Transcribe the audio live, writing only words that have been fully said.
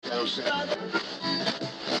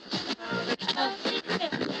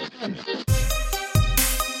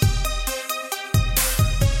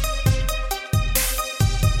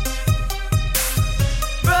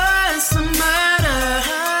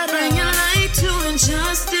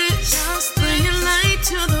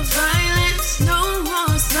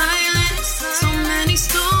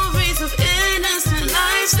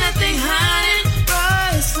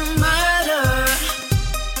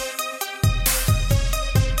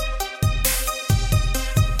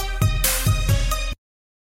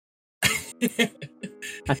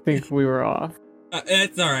I think we were off.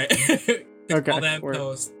 It's all right. Okay. All that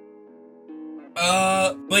post.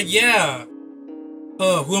 But yeah.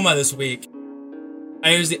 Oh, who am I this week?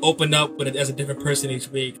 I usually open up with it as a different person each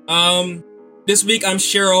week. This week I'm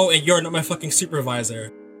Cheryl, and you're not my fucking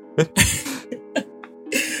supervisor.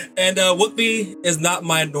 And Whoopi is not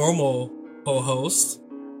my normal co-host,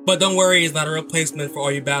 but don't worry, he's not a replacement for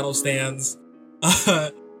all you battle stands.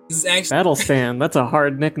 This is actually Battle Stand. That's a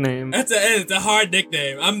hard nickname. It's a hard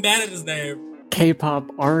nickname. I'm mad at his name.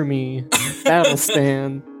 K-pop Army Battle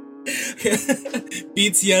Stand.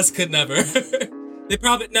 BTS could never. They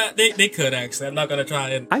probably not. They could actually. I'm not gonna try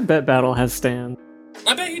it. I bet Battle has Stand.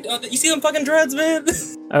 I bet you see them fucking dreads, man.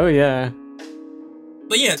 Oh yeah.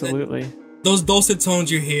 But yeah, absolutely. Those dulcet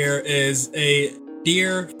tones you hear is a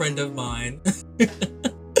dear friend of mine,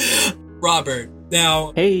 Robert.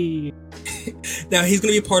 Now, hey. Now he's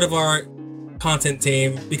gonna be part of our content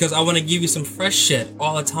team because I want to give you some fresh shit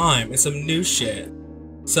all the time and some new shit.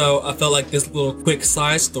 So I felt like this little quick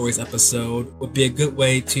side stories episode would be a good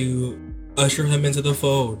way to usher him into the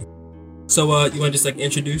fold. So you want to just like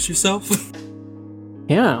introduce yourself?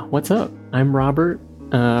 Yeah, what's up? I'm Robert,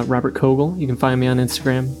 Robert Kogel. You can find me on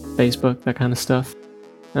Instagram, Facebook, that kind of stuff.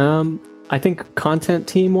 I think content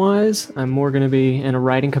team wise, I'm more going to be in a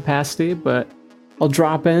writing capacity, but I'll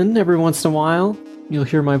drop in every once in a while. You'll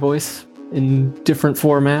hear my voice in different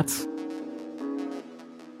formats.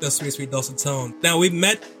 The sweet, sweet dulcet tone. Now, we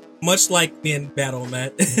met much like me and Battle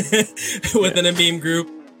met within a meme group.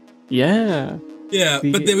 Yeah. Yeah,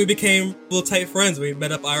 but then we became little tight friends. We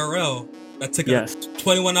met up IRL. I took a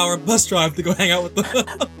 21-hour bus drive to go hang out with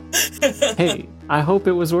them. Hey, I hope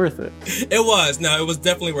it was worth it. It was. No, it was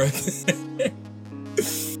definitely worth it.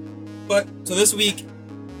 But, so this week,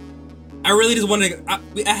 I really just wanted to...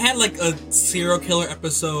 I had like a serial killer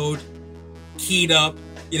episode keyed up.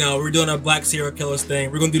 You know, we're doing a black serial killers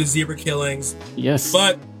thing. We're going to do the zebra killings. Yes.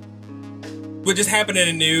 But what just happened in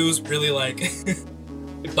the news really like...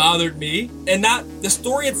 it bothered me. And not... The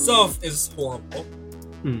story itself is horrible.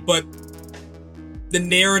 But the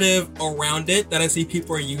narrative around it that I see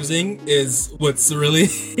people are using is what's really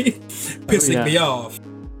pissing me off.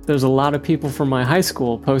 There's a lot of people from my high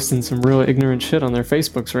school posting some real ignorant shit on their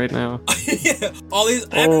Facebooks right now. Yeah,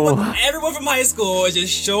 everyone from high school is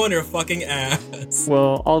just showing their fucking ass.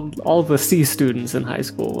 Well, all the C students in high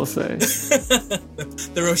school, we'll say.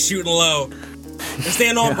 They're real shooting low. They're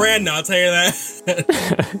staying on brand now, I'll tell you that.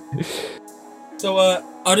 So,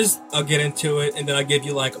 I'll get into it, and then I'll give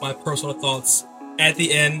you, like, my personal thoughts at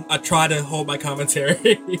the end. I try to hold my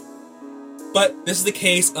commentary. But this is the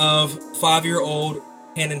case of 5-year-old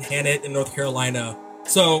Hannon Hannett in North Carolina.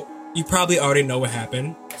 So, you probably already know what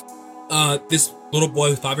happened. This little boy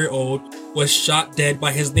who's 5-year-old was shot dead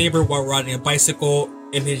by his neighbor while riding a bicycle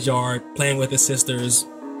in his yard, playing with his sisters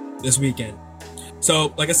this weekend.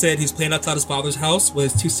 So, like I said, he's playing outside his father's house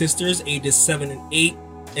with his two sisters, ages 7 and 8,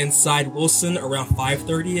 inside Wilson around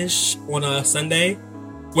 5:30ish on a Sunday,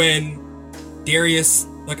 when Darius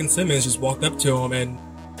fucking Simmons just walked up to him and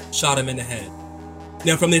shot him in the head.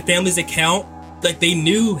 Now, from the family's account, like, they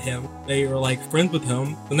knew him. They were, like, friends with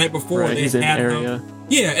him. The night before, they had him.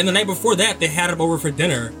 Yeah, and the night before that, they had him over for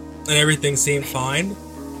dinner, and everything seemed fine.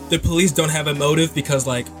 The police don't have a motive because,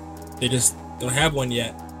 like, they just don't have one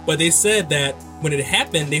yet. But they said that when it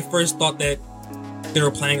happened, they first thought that they were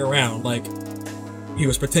playing around. Like, he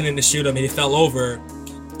was pretending to shoot him and he fell over.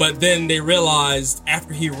 But then they realized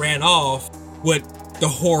after he ran off what the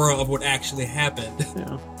horror of what actually happened.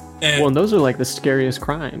 Yeah. And those are like the scariest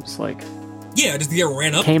crimes. Like, yeah, just get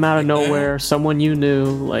ran up. Came out of nowhere, someone you knew,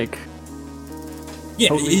 like,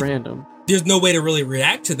 totally random. There's no way to really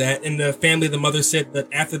react to that. And the family, the mother said that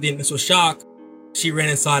after the initial shock, she ran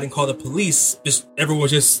inside and called the police. Just everyone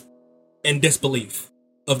was just in disbelief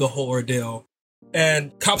of the whole ordeal.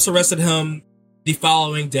 And cops arrested him the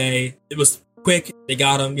following day. It was quick. They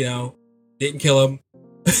got him, didn't kill him.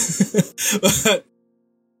 But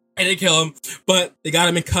they didn't kill him, but they got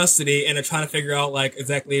him in custody and they're trying to figure out like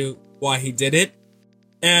exactly why he did it.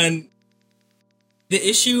 And the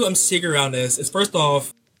issue I'm seeing around this is, first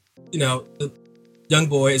off, the young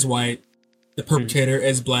boy is white, the perpetrator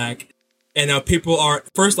is black, and now people are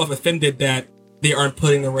first off offended that they aren't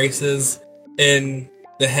putting the races in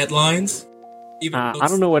the headlines. I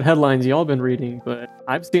don't know what headlines y'all been reading, but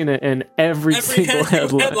I've seen it in every single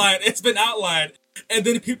headline. It's been outlined. And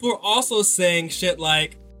then people are also saying shit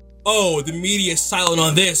like, oh, the media is silent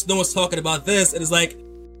on this. No one's talking about this. And it's like,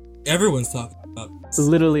 everyone's talking about this.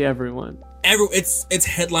 Literally everyone. It's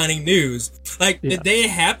headlining news. Like, the day it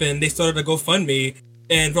happened, they started a GoFundMe,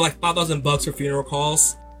 and for like $5,000 for funeral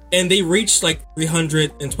calls. And they reached like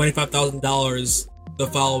 $325,000 the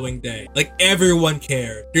following day. Like, everyone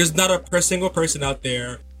cared. There's not a single person out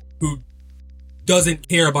there who doesn't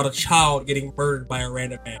care about a child getting murdered by a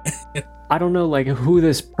random man. I don't know, like, who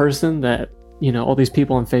this person that, you know, all these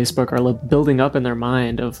people on Facebook are building up in their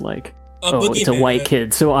mind of, like, oh, it's a white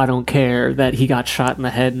kid, so I don't care that he got shot in the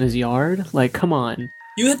head in his yard. Like, come on.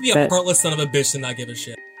 You have to be a heartless son of a bitch to not give a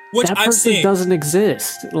shit. Which that person doesn't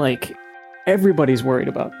exist. Like, everybody's worried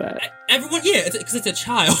about that. Everyone, yeah, because it's a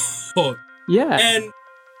child. Yeah. And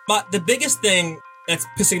the biggest thing that's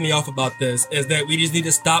pissing me off about this is that we just need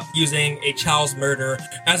to stop using a child's murder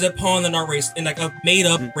as a pawn in our race, in like a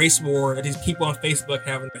made-up race war that these people on Facebook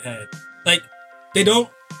have in their head. Like, they don't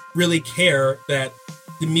really care that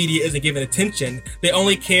the media isn't giving attention. They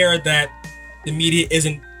only care that the media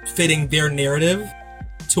isn't fitting their narrative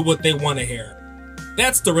to what they want to hear.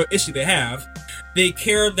 That's the real issue they have. They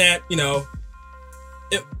care that, you know,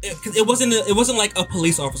 it wasn't like a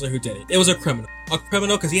police officer who did it. It was a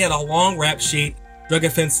criminal because he had a long rap sheet, drug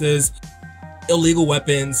offenses, illegal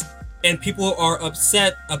weapons, and people are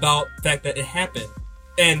upset about the fact that it happened.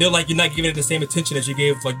 And they're like, you're not giving it the same attention as you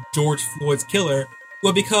gave like George Floyd's killer.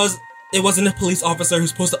 Well, because it wasn't a police officer who's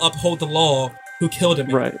supposed to uphold the law who killed him.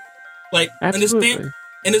 Right. Like, absolutely.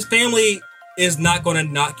 And his family is not going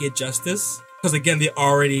to not get justice because, again, they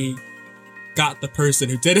already got the person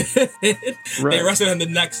who did it. Right. They arrested him the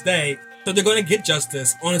next day. So they're going to get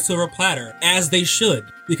justice on a silver platter, as they should,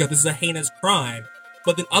 because this is a heinous crime.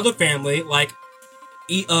 But then other family, like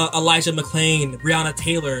Elijah McClain, Breonna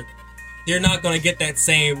Taylor, they're not going to get that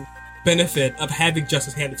same benefit of having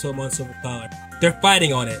justice handed to them on silver platter. They're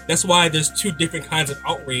fighting on it. That's why there's two different kinds of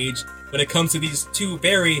outrage when it comes to these two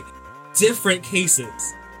very different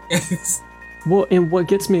cases. Well, and what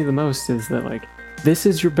gets me the most is that, like, this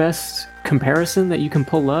is your best comparison that you can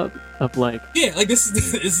pull up of, like... Yeah, like, this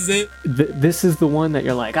is it. This is the one that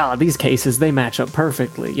you're like, oh, these cases, they match up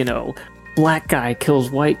perfectly. You know, black guy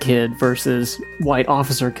kills white kid versus white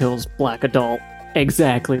officer kills black adult.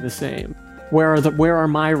 Exactly the same. Where are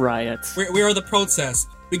my riots? Where are the protests?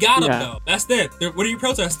 We got them, though. That's it. What are you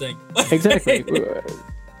protesting? Exactly.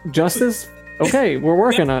 Justice? Okay, we're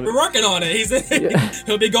working on it. We're working on it.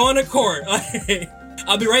 He'll be going to court.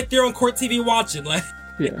 I'll be right there on court TV watching.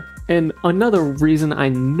 Yeah. And another reason I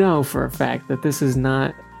know for a fact that this is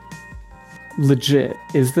not legit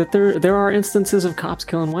is that there are instances of cops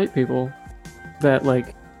killing white people that,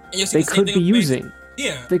 like, they could be using.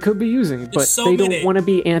 Yeah. They could be using, but they don't want to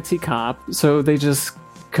be anti-cop, so they just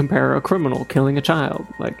compare a criminal killing a child.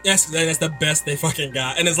 Like, that's the best they fucking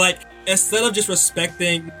got. And it's like, instead of just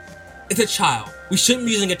respecting, it's a child. We shouldn't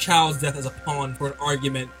be using a child's death as a pawn for an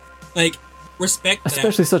argument. Like, respect that.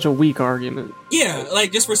 Especially such a weak argument. Yeah,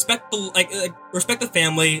 like, just respect respect the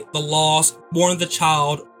family, the laws, warn the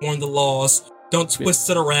child, warn the laws. Don't twist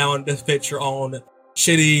it around to fit your own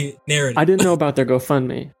shitty narrative. I didn't know about their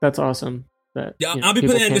GoFundMe. That's awesome. I'll be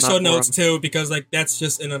putting it in the show notes too, because, like, that's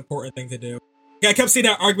just an important thing to do. Yeah, I kept seeing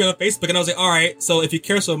that argument on Facebook, and I was like, all right, so if you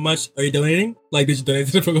care so much, are you donating? Like, did you donate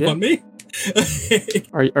to the GoFundMe?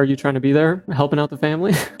 Are you trying to be there, helping out the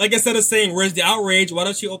family? Like, instead of saying, where's the outrage, why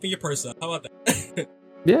don't you open your purse up? How about that?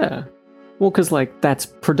 Yeah. Well, because, like, that's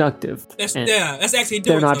productive. That's actually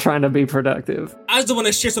doing They're not trying to be productive. I just don't want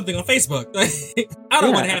to share something on Facebook. I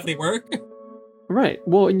don't want to have to work. Right.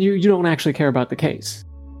 Well, and you don't actually care about the case.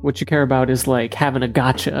 What you care about is, like, having a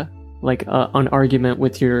gotcha, like an argument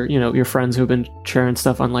with your friends who've been sharing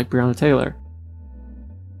stuff on, like, Breonna Taylor.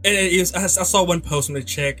 And I saw one post from a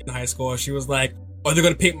chick in high school. She was like, "Are they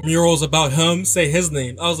going to paint murals about him? Say his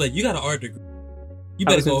name." I was like, "You got an art degree. You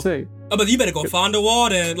better go. You better go find a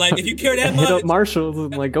wall and, like, if you care that much, hit up Marshalls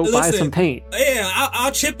and, like, go buy some paint." Yeah,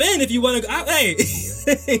 I'll chip in if you want to. Hey.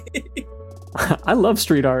 I love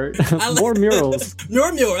street art. More murals.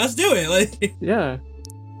 More murals. Let's do it. Like, yeah.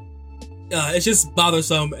 It's just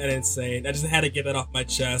bothersome and insane. I just had to get that off my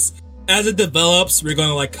chest. As it develops, we're going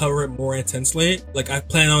to, like, cover it more intensely. Like, I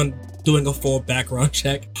plan on doing a full background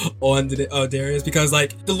check on Darius, because,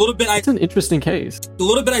 like, it's an interesting case. The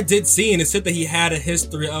little bit I did see, and it said that he had a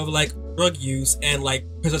history of, like, drug use and, like,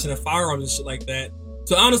 possession of firearms and shit like that.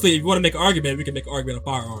 So honestly, if you want to make an argument, we can make an argument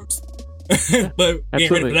on firearms. But we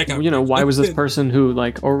ain't ready for that kind of why was this person who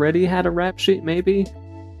like already had a rap sheet maybe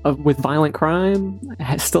with violent crime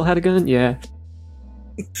still had a gun? Yeah.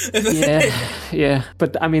 yeah.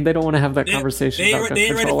 But I mean, they don't want to have that conversation. They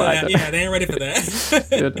ain't ready for that. Yeah, they ain't ready for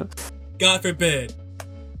that. God forbid.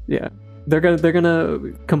 Yeah. They're gonna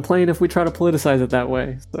complain if we try to politicize it that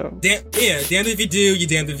way. So damned if you do, you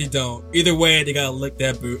damned if you don't. Either way, they gotta lick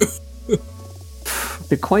that boot.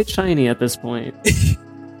 They're quite shiny at this point.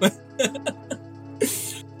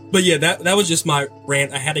 But yeah, that was just my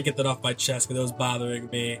rant. I had to get that off my chest because it was bothering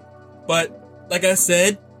me. But like I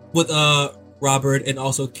said, with Robert and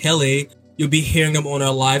also Kelly, you'll be hearing them on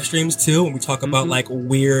our live streams too when we talk about like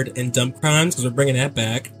weird and dumb crimes because we're bringing that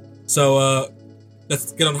back. So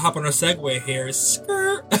let's hop on our segue here.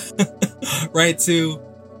 Skirt. Right to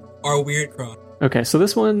our weird crime. Okay, so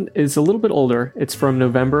this one is a little bit older. It's from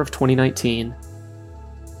November of 2019.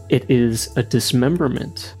 It is a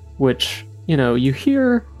dismemberment, which, you know, you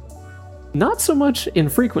hear not so much in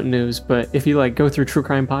frequent news, but if you like go through true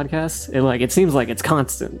crime podcasts, it seems like it's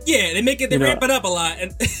constant. Yeah, they ramp it up a lot.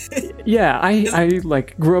 And yeah, I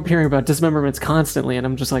like grew up hearing about dismemberments constantly, and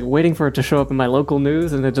I'm just like waiting for it to show up in my local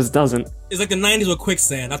news, and it just doesn't. It's like the 90s with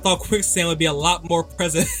quicksand. I thought quicksand would be a lot more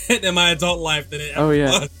present in my adult life than it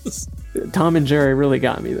ever was. Tom and Jerry really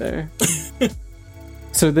got me there.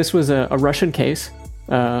 So this was a Russian case.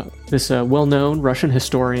 This well-known Russian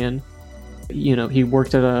historian, you know, he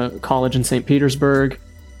worked at a college in St. Petersburg.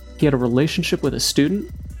 He had a relationship with a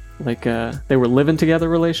student, like they were living together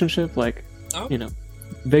relationship, like, you know,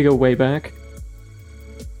 they go way back.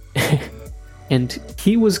 And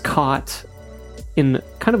he was caught in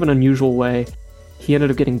kind of an unusual way. He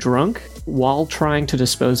ended up getting drunk while trying to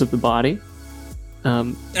dispose of the body.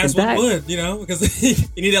 As one would, you know, because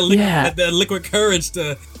you need that liquid courage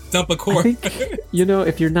to dump a corpse. I think, you know,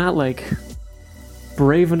 if you're not like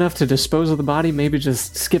brave enough to dispose of the body, maybe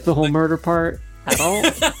just skip the whole murder part at all.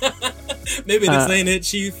 Maybe this ain't it,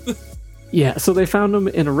 Chief. Yeah, so they found him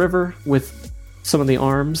in a river with some of the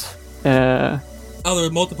arms. There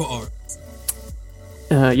were multiple arms.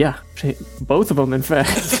 Yeah, both of them, in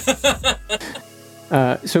fact.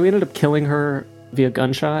 So he ended up killing her via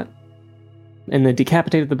gunshot, and then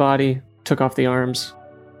decapitated the body, took off the arms.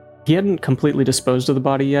 He hadn't completely disposed of the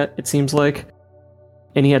body yet, it seems like,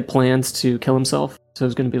 and he had plans to kill himself, so it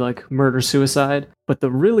was going to be like murder-suicide. But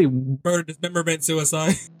the really... Murder, dismemberment,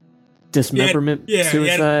 suicide. Dismemberment,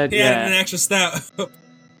 suicide, he had an extra step.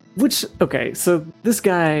 Which, okay, so this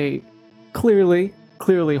guy, clearly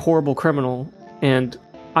horrible criminal, and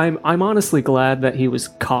I'm honestly glad that he was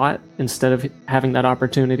caught instead of having that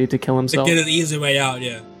opportunity to kill himself. To get an easy way out,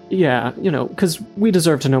 yeah. Yeah, you know, because we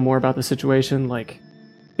deserve to know more about the situation. Like,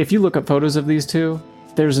 if you look up photos of these two,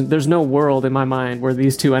 there's no world in my mind where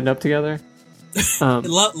these two end up together.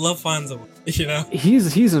 Love finds a way, you know?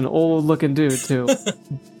 He's an old-looking dude, too.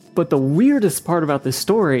 But the weirdest part about this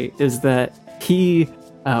story is that he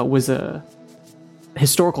was a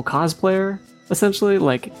historical cosplayer, essentially.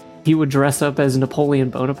 Like, he would dress up as Napoleon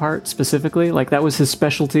Bonaparte, specifically. Like, that was his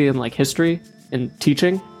specialty in, like, history and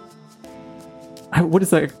teaching. What is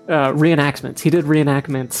that? Reenactments. He did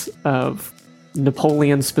reenactments of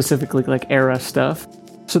Napoleon, specifically, like, era stuff.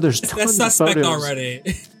 So there's tons of photos. That's suspect already.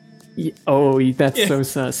 That's so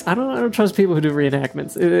sus. I don't trust people who do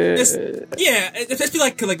reenactments. Especially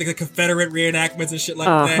like the Confederate reenactments and shit like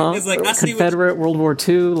that. It's like, I see Confederate, World War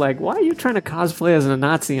II. Like, why are you trying to cosplay as a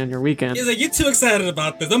Nazi on your weekend? It's like, you're too excited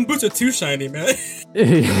about this. Them boots are too shiny, man.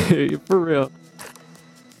 For real.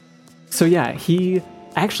 So yeah,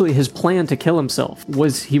 his plan to kill himself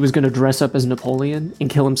was he was going to dress up as Napoleon and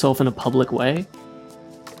kill himself in a public way.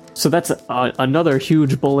 So that's another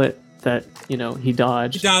huge bullet that, you know, he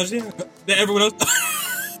dodged. Yeah. That everyone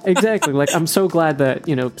else... Exactly. Like, I'm so glad that,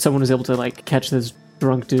 you know, someone was able to, like, catch this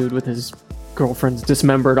drunk dude with his girlfriend's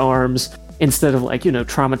dismembered arms instead of, like, you know,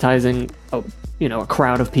 traumatizing a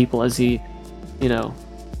crowd of people as he, you know,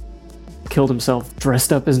 killed himself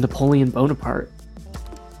dressed up as Napoleon Bonaparte.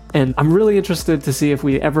 And I'm really interested to see if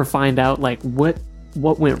we ever find out, like, what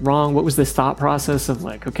went wrong. What was this thought process of,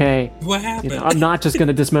 like, okay, what happened? You know, I'm not just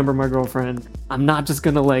gonna dismember my girlfriend. I'm not just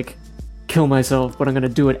gonna, like, kill myself, but I'm gonna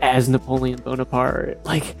do it as Napoleon Bonaparte.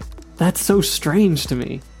 Like, that's so strange to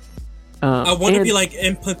me. I wonder if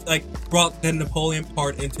he brought the Napoleon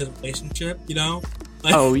part into the relationship, you know?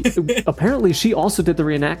 Like, apparently she also did the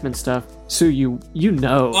reenactment stuff, so you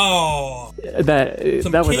know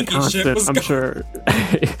that was a constant, I'm sure.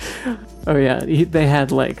 Oh yeah, they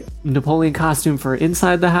had like Napoleon costume for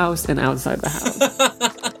inside the house and outside the house.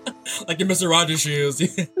 Like your Mr. Rogers shoes.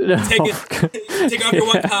 No. Take off your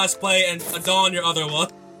one cosplay and don your other one.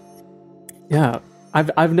 Yeah.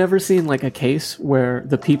 I've never seen like a case where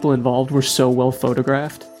the people involved were so well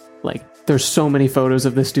photographed. Like there's so many photos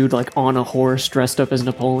of this dude like on a horse dressed up as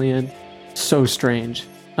Napoleon. So strange.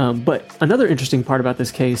 But another interesting part about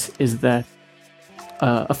this case is that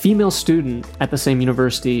a female student at the same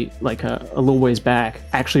university, like a little ways back,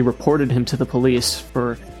 actually reported him to the police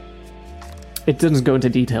for... It doesn't go into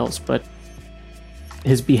details, but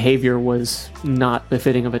his behavior was not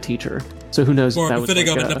befitting of a teacher. So who knows? Or if that befitting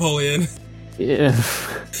was like of a Napoleon. Yeah,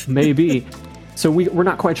 maybe. So we're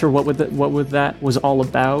not quite sure what that was all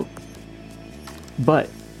about. But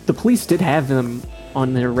the police did have him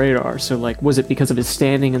on their radar. So like, was it because of his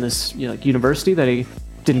standing in this university that he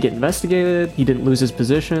didn't get investigated? He didn't lose his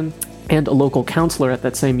position? And a local counselor at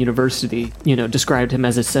that same university, described him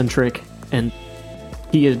as eccentric, and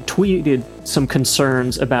he had tweeted some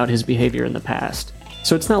concerns about his behavior in the past.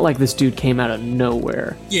 So it's not like this dude came out of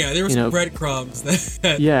nowhere. Yeah, there were some breadcrumbs.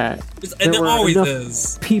 Yeah. And there always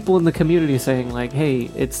is. People in the community saying like, hey,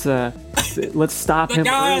 it's let's stop him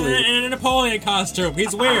guy early. in a Napoleon costume.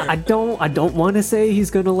 He's weird. I don't want to say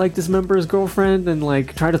he's gonna like dismember his girlfriend and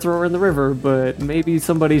like try to throw her in the river, but maybe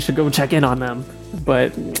somebody should go check in on them.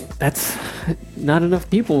 But that's not enough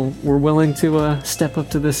people were willing to step up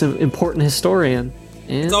to this important historian.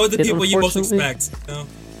 And it's always the people you most expect.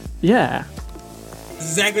 Yeah.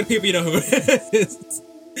 Exactly the people you know who it is.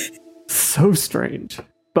 So strange.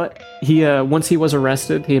 But he, once he was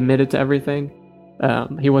arrested, he admitted to everything.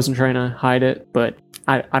 He wasn't trying to hide it, but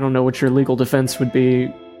I don't know what your legal defense would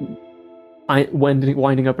be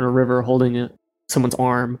winding up in a river holding someone's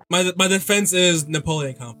arm. My defense is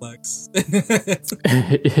Napoleon complex.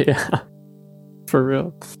 Yeah. For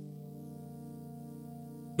real.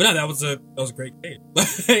 But no, that was a great case.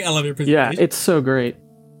 I love your presentation. Yeah, it's so great.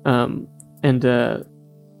 And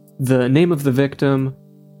the name of the victim,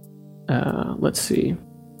 let's see,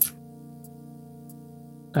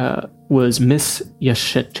 was Miss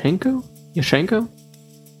Yashchenko,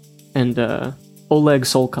 and Oleg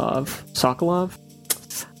Sokolov.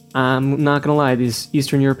 I'm not gonna lie, these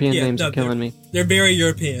Eastern European names are killing me. They're very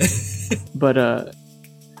European. But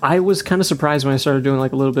I was kind of surprised when I started doing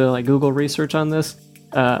like a little bit of like Google research on this.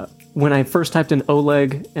 When I first typed in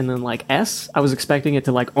Oleg and then like S, I was expecting it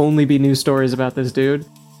to like only be news stories about this dude,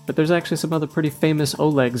 but there's actually some other pretty famous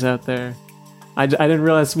Olegs out there. I didn't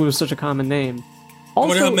realize it was such a common name. Also, I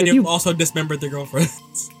wonder how many also dismembered their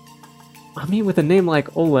girlfriends. I mean, with a name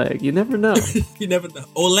like Oleg, you never know. You never know.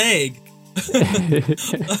 Oleg.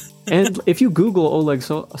 And if you Google Oleg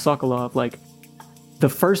Sokolov, like the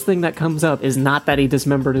first thing that comes up is not that he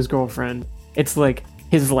dismembered his girlfriend. It's like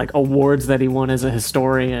his like awards that he won as a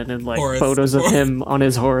historian and like photos of him on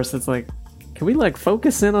his horse. It's like, can we like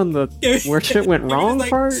focus in on the where shit went wrong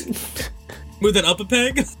part? Move that up a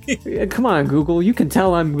peg? Yeah, come on, Google. You can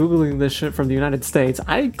tell I'm Googling this shit from the United States.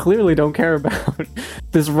 I clearly don't care about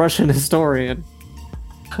this Russian historian.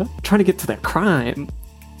 I'm trying to get to the crime.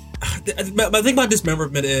 My thing about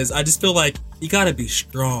dismemberment is I just feel like you gotta be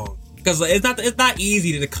strong. Because it's not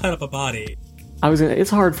easy to cut up a body. It's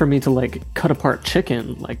hard for me to like cut apart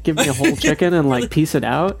chicken. Like give me a whole chicken and like piece it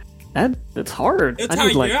out. It's hard. It's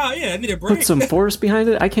hard. I need a break. Put some force behind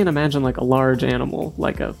it. I can't imagine like a large animal,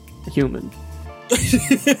 like a human.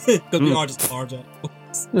 Because we are just large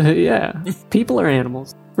animals. Yeah, people are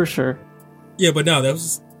animals for sure. Yeah, but no,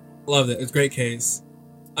 loved it. It's a great case.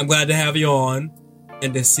 I'm glad to have you on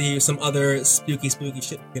and to see some other spooky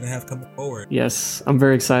shit we're gonna have coming forward. Yes, I'm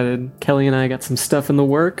very excited. Kelly and I got some stuff in the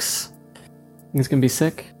works. It's gonna be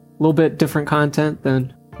sick. A little bit different content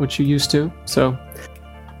than what you used to, so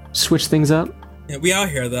switch things up. Yeah, we out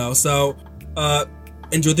here though, so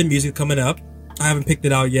enjoy the music coming up. I haven't picked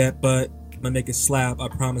it out yet, but I'm gonna make it slap. I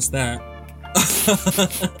promise that.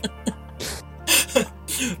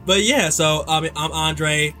 But yeah, so I'm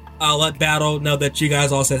Andre. I'll let Battle know that you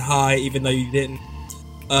guys all said hi, even though you didn't.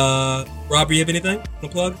 Rob, you have anything to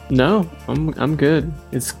plug? No, I'm good.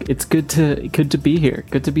 It's good to be here.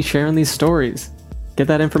 Good to be sharing these stories. Get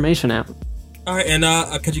that information out. All right, and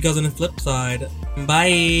I'll catch you guys on the flip side.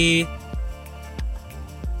 Bye.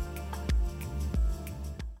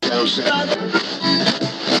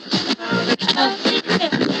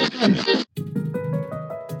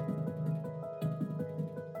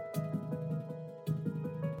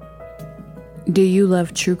 Do you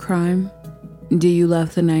love true crime? Do you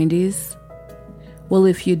love the 90s? Well,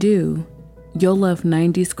 if you do, you'll love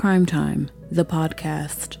 90s Crime Time, the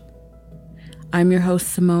podcast. I'm your host,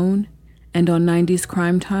 Simone, and on 90s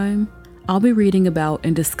Crime Time, I'll be reading about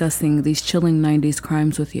and discussing these chilling 90s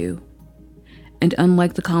crimes with you. And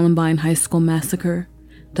unlike the Columbine High School massacre,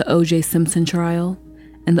 the O.J. Simpson trial,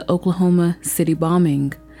 and the Oklahoma City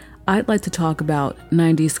bombing, I'd like to talk about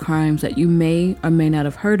 90s crimes that you may or may not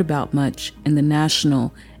have heard about much in the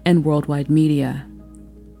national and worldwide media.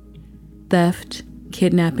 Theft,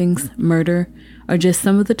 kidnappings, murder are just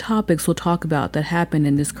some of the topics we'll talk about that happened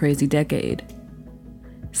in this crazy decade.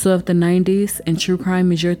 So if the 90s and true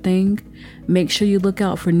crime is your thing, make sure you look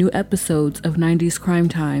out for new episodes of 90s Crime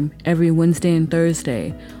Time every Wednesday and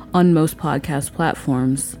Thursday on most podcast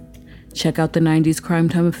platforms. Check out the 90s Crime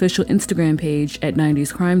Time official Instagram page at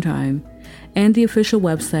 90s Crime Time and the official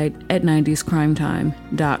website at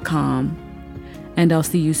 90scrimetime.com. And I'll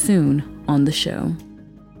see you soon on the show.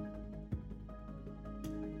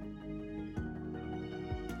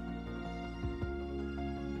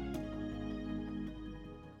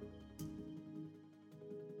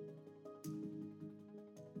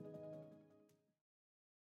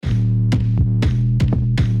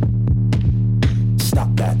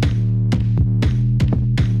 Stop that.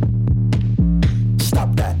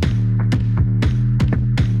 Stop that.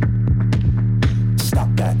 Stop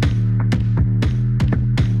that.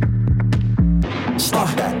 Stop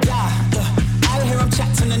that. I hear him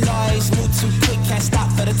chatting the noise. Move too quick, can't stop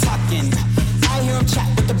for the talking. I hear him chat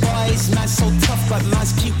with the boys. Man's so tough, but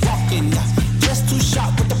man's keep walking. Just too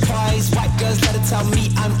sharp with the prize. White girls let it tell me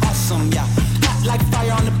I'm awesome. Hot like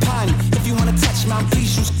fire on the pan. If you wanna touch mine,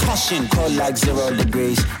 please use caution. Cold like 0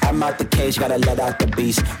 degrees. I'm out the cage, gotta let out the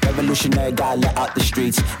beast. Revolutionary, gotta let out the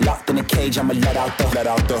streets. Locked in a cage, I'ma let out the.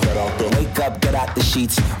 Wake up, get out the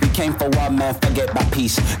sheets. We came for one, man, forget my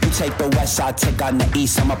peace. You take the west, I'll take on the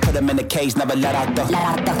east. I'ma put him in the cage, never let out the. I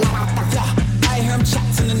hear him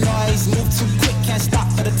chatting the noise. Move too quick, can't stop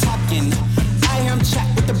for the talking. I hear him chat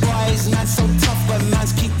with the boys. Man's so tough, but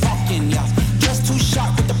man's keep walking. Just too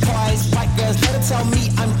sharp with the prize. White girls, let it tell me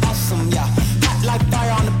I'm awesome. Hot like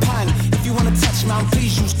fire on the pan. If you wanna touch mine,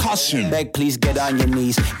 please use caution. Beg, please get on your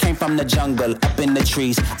knees. Came from the jungle, up in the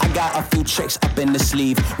trees. I got a few tricks up in the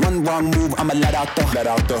sleeve. One wrong move, I'ma let out the.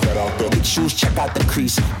 Big shoes, check out the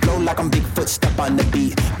crease. Blow like I'm Bigfoot, step on the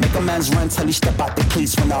beat. Make a man's run till he step out the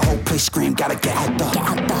cleats. When the whole place scream, gotta get out the.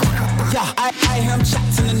 I hear him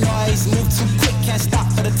chatting the noise. Move too quick, can't stop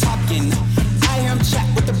for the talking. I hear him chat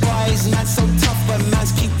with the boys. Man's so tough, but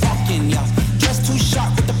man's keep walking. Just too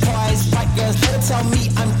sharp with the prize. White girls, let it tell me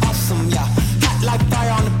I'm awesome. Hot like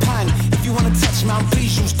fire on the pan. If you wanna touch mine,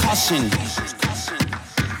 please use caution.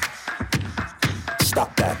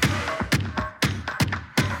 Stop that.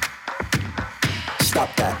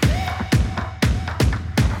 Stop that.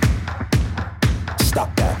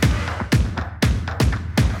 Stop that.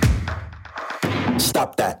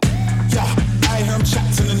 Stop that. I hear him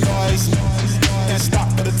chatting the noise. Can't stop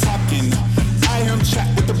for the talking. I hear him chat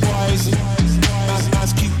with the boys.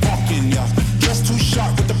 Man's keep walking. Just too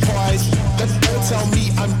sharp with the prize. Let it tell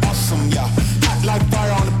me I'm awesome. Hot like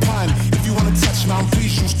fire on the pan. If you wanna touch mine,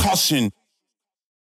 please use caution.